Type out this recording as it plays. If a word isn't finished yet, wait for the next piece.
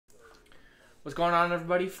What's going on,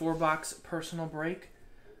 everybody? 4-box personal break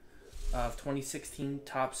of 2016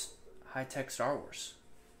 Topps High-Tech Star Wars.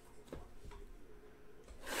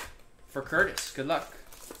 For Curtis, good luck.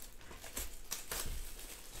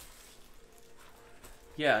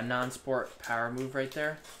 Yeah, a non-sport power move right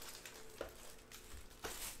there.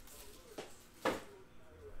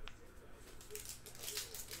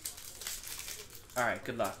 Alright,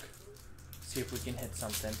 good luck. See if we can hit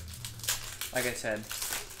something. Like I said,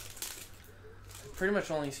 I've pretty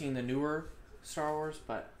much only seen the newer Star Wars,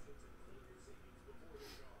 but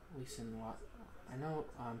at least in what I know,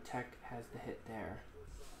 Tech has the hit there.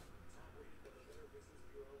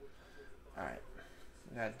 Alright,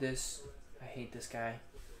 we got this. I hate this guy.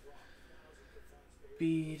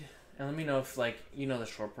 Bead. And let me know if, like, you know the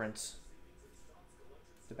short prints,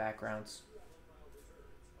 the backgrounds.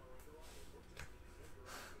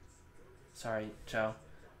 Sorry, Joe.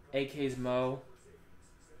 AK's Mo.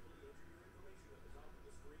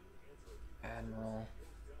 Admiral.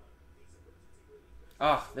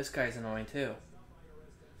 Oh, this guy's annoying too.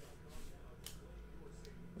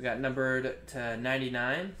 We got numbered to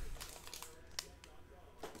 99.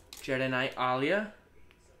 Jedi Knight Alia.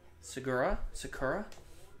 Sakura.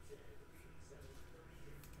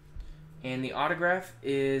 And the autograph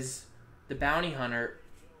is the Bounty Hunter,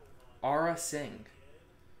 Aura Singh,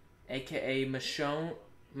 aka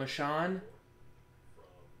Mashan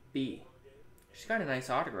B. She's got a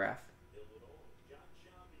nice autograph.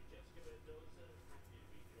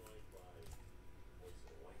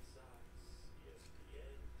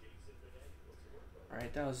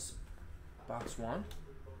 Alright, that was box 1.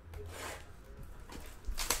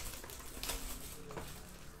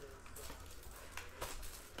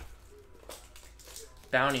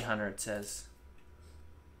 Bounty Hunter, it says.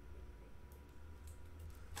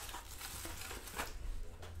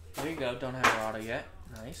 There you go. Don't have her auto yet.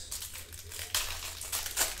 Nice.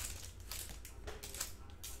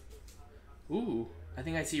 Ooh, I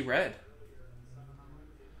think I see red.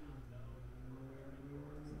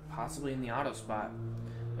 Possibly in the auto spot.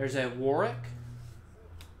 There's a Warwick.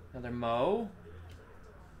 Another Mo.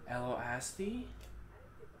 Elo Asti.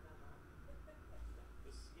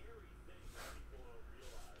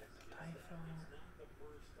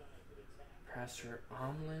 Pastor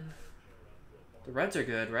Omlin. The reds are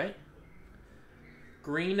good, right?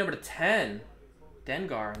 Green number 10.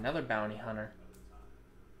 Dengar, another Bounty Hunter.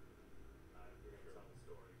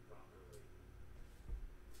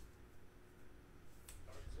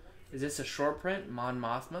 Is this a short print? Mon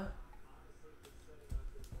Mothma.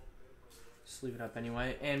 Just leave it up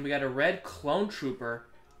anyway. And we got a red Clone Trooper,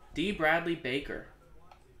 D. Bradley Baker.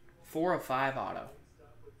 4 of 5 auto.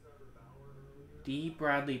 D.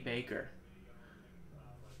 Bradley Baker.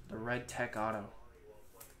 The red Tech auto.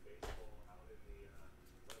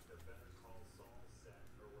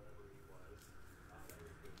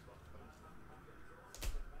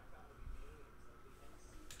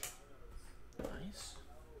 Nice.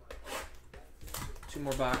 2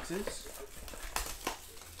 more boxes.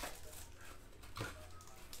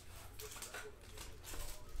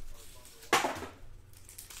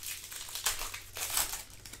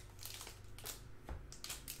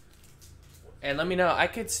 And let me know. I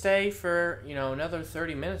could stay for, you know, another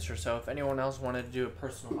 30 minutes or so if anyone else wanted to do a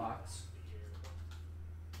personal box.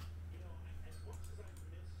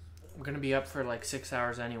 I'm going to be up for like 6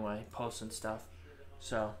 hours anyway, posting stuff.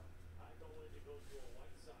 So.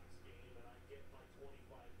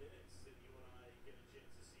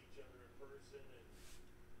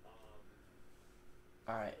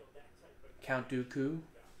 Alright. Count Dooku.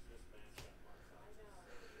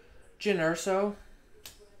 Jyn Erso.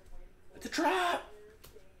 It's a trap!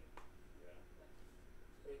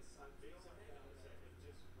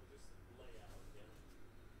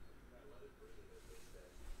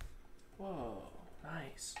 Whoa,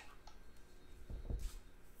 nice.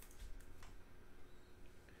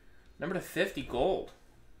 Number to 50, gold.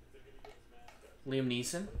 Liam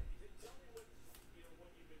Neeson.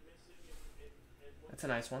 That's a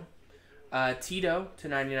nice one. Tito to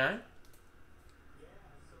 99.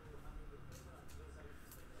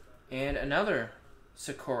 And another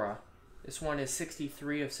Sakura. This one is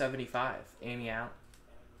 63 of 75. Amy out.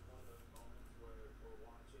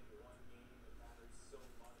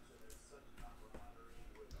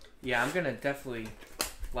 Yeah, I'm going to definitely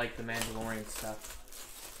like the Mandalorian stuff.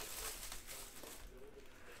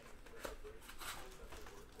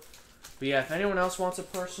 But yeah, if anyone else wants a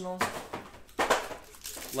personal,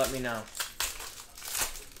 let me know.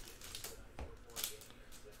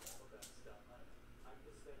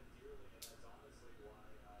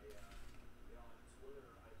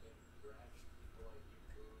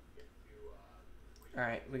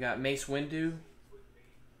 Alright, we got Mace Windu,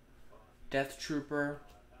 Death Trooper,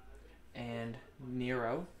 and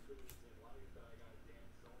Nero.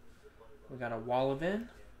 We got a Wallabin.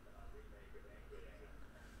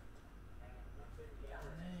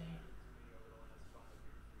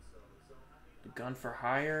 The Gun for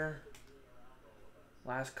Hire.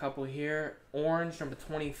 Last couple here. Orange, number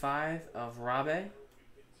 25 of Rabe.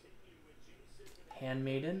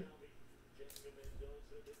 Handmaiden.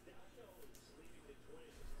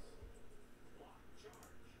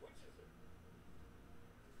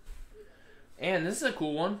 And this is a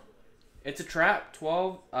cool one. It's a trap.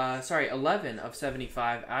 11 of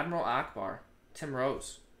 75. Admiral Akbar. Tim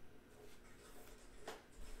Rose.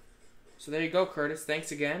 So there you go, Curtis.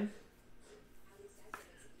 Thanks again.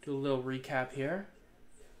 Do a little recap here.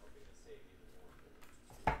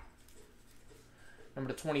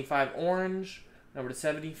 Number to 25, Orange. Number to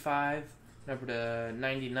 75. Number to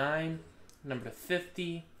 99. Number to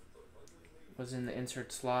 50 was in the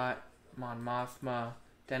insert slot. Mon Mothma.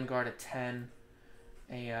 Dengar to 10.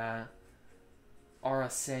 A Aura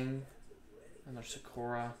Singh. Another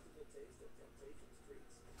Sakura.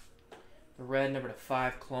 The red, number to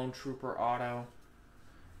 5, Clone Trooper Auto.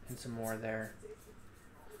 And some more there.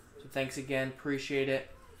 So thanks again. Appreciate it.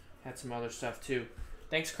 Had some other stuff too.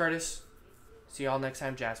 Thanks, Curtis. See y'all next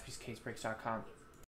time. JaspysCaseBreaks.com.